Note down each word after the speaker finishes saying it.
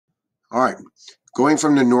All right, going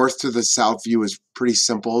from the north to the south view is pretty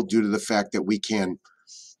simple due to the fact that we can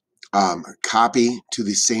copy to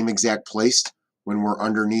the same exact place when we're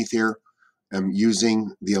underneath here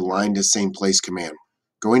using the align to same place command.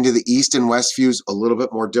 Going to the east and west view is a little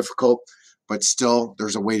bit more difficult, but still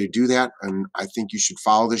there's a way to do that, and I think you should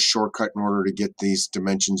follow this shortcut in order to get these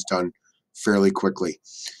dimensions done fairly quickly.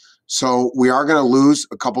 So we are going to lose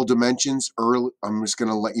a couple dimensions early. I'm just going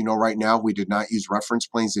to let you know right now, we did not use reference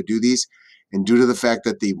planes to do these. And due to the fact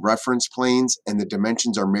that the reference planes and the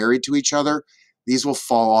dimensions are married to each other, these will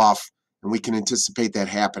fall off, and we can anticipate that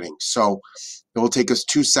happening. So it will take us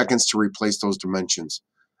 2 seconds to replace those dimensions.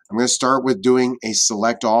 I'm going to start with doing a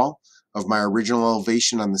select all of my original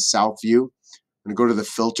elevation on the south view. I'm going to go to the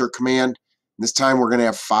filter command. This time we're going to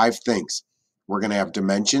have 5 things. We're going to have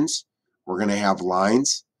dimensions, we're going to have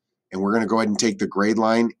lines, and we're going to go ahead and take the grade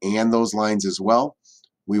line and those lines as well.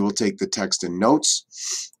 We will take the text and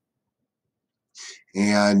notes.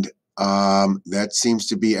 And that seems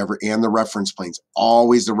to be and the reference planes.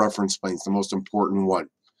 Always the reference planes, the most important one.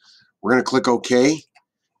 We're going to click OK,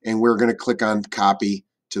 and we're going to click on copy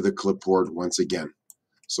to the clipboard once again.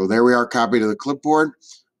 So there we are, copy to the clipboard.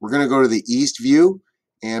 We're going to go to the east view,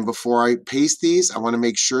 and before I paste these, I want to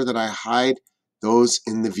make sure that I hide those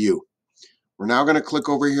in the view. We're now going to click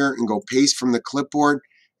over here and go paste from the clipboard,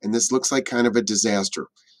 and this looks like kind of a disaster.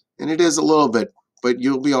 And it is a little bit, but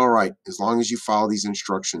you'll be all right as long as you follow these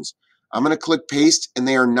instructions. I'm going to click paste, and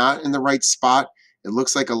they are not in the right spot. It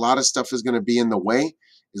looks like a lot of stuff is going to be in the way.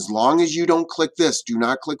 As long as you don't click this, do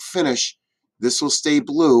not click finish, this will stay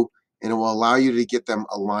blue, and it will allow you to get them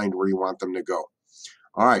aligned where you want them to go.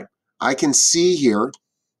 All right, I can see here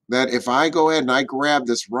that if I go ahead and I grab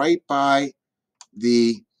this right by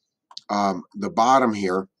the bottom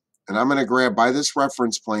here, and I'm going to grab by this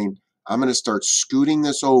reference plane, I'm going to start scooting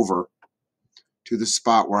this over to the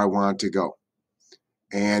spot where I want it to go.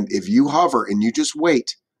 And if you hover and you just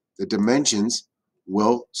wait, the dimensions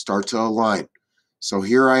will start to align. So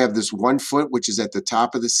here I have this 1 foot, which is at the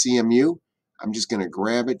top of the CMU. I'm just going to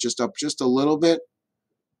grab it just up just a little bit.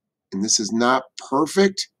 And this is not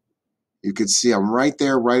perfect. You can see I'm right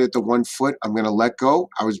there, right at the 1 foot. I'm going to let go.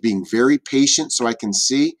 I was being very patient so I can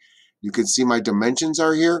see. You can see my dimensions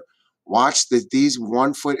are here. Watch that these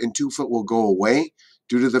 1 foot and 2 foot will go away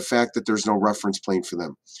due to the fact that there's no reference plane for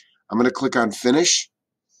them. I'm going to click on finish.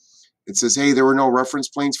 It says, hey, there were no reference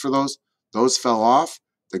planes for those. Those fell off.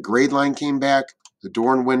 The grade line came back. The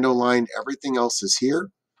door and window line, everything else is here.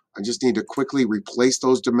 I just need to quickly replace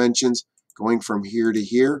those dimensions going from here to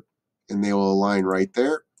here, and they will align right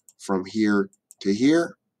there. From here to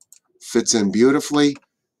here. Fits in beautifully.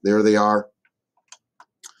 There they are.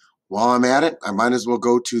 While I'm at it, I might as well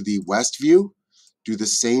go to the west view, do the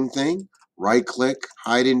same thing, right click,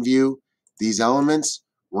 hide in view, these elements.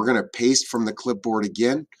 We're going to paste from the clipboard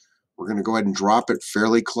again. We're going to go ahead and drop it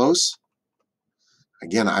fairly close.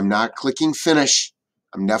 Again, I'm not clicking finish.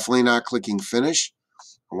 I'm definitely not clicking finish.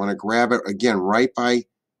 I want to grab it again right by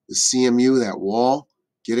the CMU, that wall,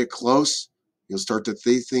 get it close. You'll start to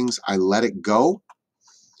see things. I let it go.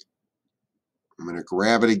 I'm going to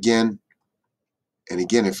grab it again. And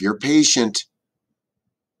again, if you're patient,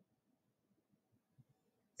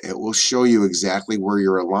 it will show you exactly where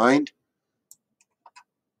you're aligned.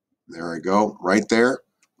 There I go, right there.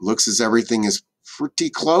 Looks as everything is pretty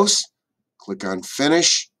close. Click on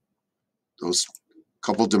finish. Those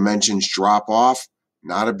couple dimensions drop off.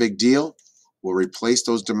 Not a big deal. We'll replace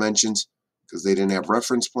those dimensions because they didn't have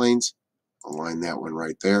reference planes. Align that one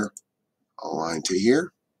right there. Align to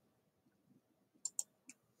here.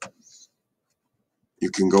 You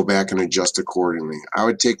can go back and adjust accordingly. I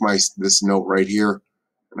would take this note right here,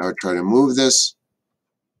 and I would try to move this.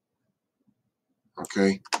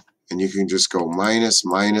 Okay, and you can just go minus,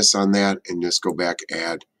 minus on that, and just go back,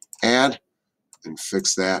 add, and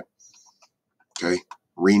fix that. Okay,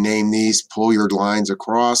 rename these, pull your lines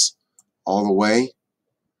across all the way.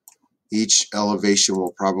 Each elevation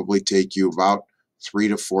will probably take you about 3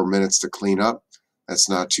 to 4 minutes to clean up. That's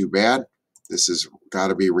not too bad. This has got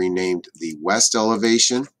to be renamed the west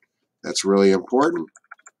elevation. That's really important.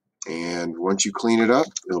 And once you clean it up,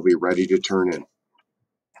 it'll be ready to turn in.